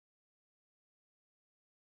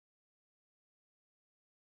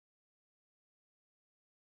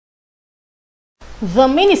The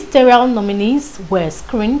ministerial nominees were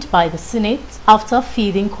screened by the Senate after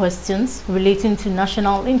fielding questions relating to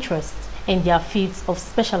national interest in their fields of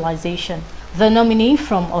specialization. The nominee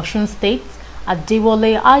from Osun State,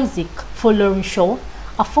 Adewale Isaac Folorunsho,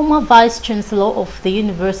 a former vice-chancellor of the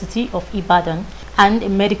University of Ibadan and a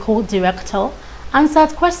medical director, answered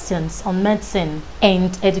questions on medicine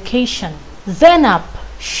and education. Zainab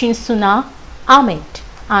Shinsuna Ahmed,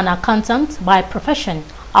 an accountant by profession,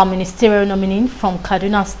 a ministerial nominee from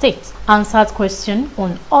Kaduna State, answered questions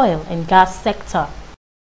on oil and gas sector.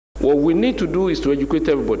 What we need to do is to educate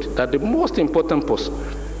everybody that the most important person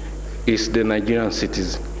is the Nigerian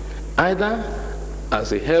citizen, either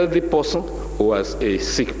as a healthy person or as a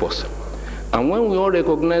sick person. And when we all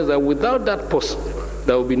recognize that without that person,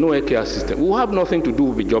 there will be no healthcare system, we will have nothing to do,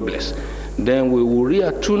 we'll be jobless, then we will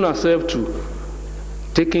reattune ourselves to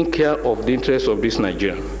taking care of the interests of this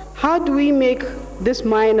Nigerian. How do we make these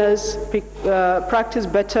miners practice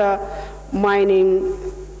better mining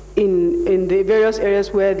in the various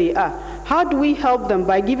areas where they are? How do we help them?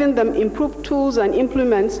 By giving them improved tools and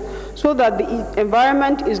implements so that the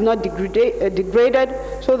environment is not degraded,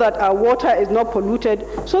 so that our water is not polluted,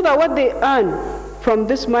 so that what they earn from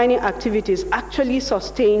this mining activities actually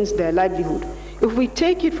sustains their livelihood. If we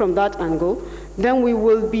take it from that angle, then we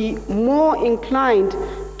will be more inclined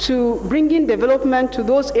to bring in development to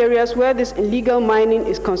those areas where this illegal mining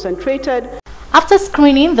is concentrated. After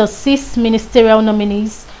screening the 6 ministerial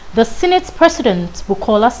nominees, the Senate President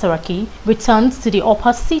Bukola Saraki returned to the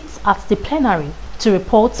upper seat at the plenary to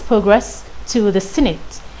report progress to the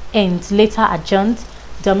Senate and later adjourned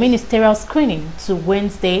the ministerial screening to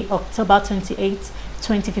Wednesday, October 28,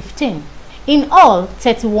 2015. In all,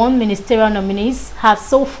 31 ministerial nominees have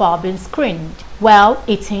so far been screened, while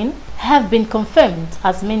 18 have been confirmed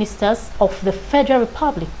as ministers of the Federal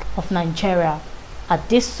Republic of Nigeria.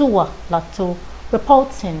 Adesuwa Lato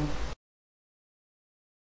reporting.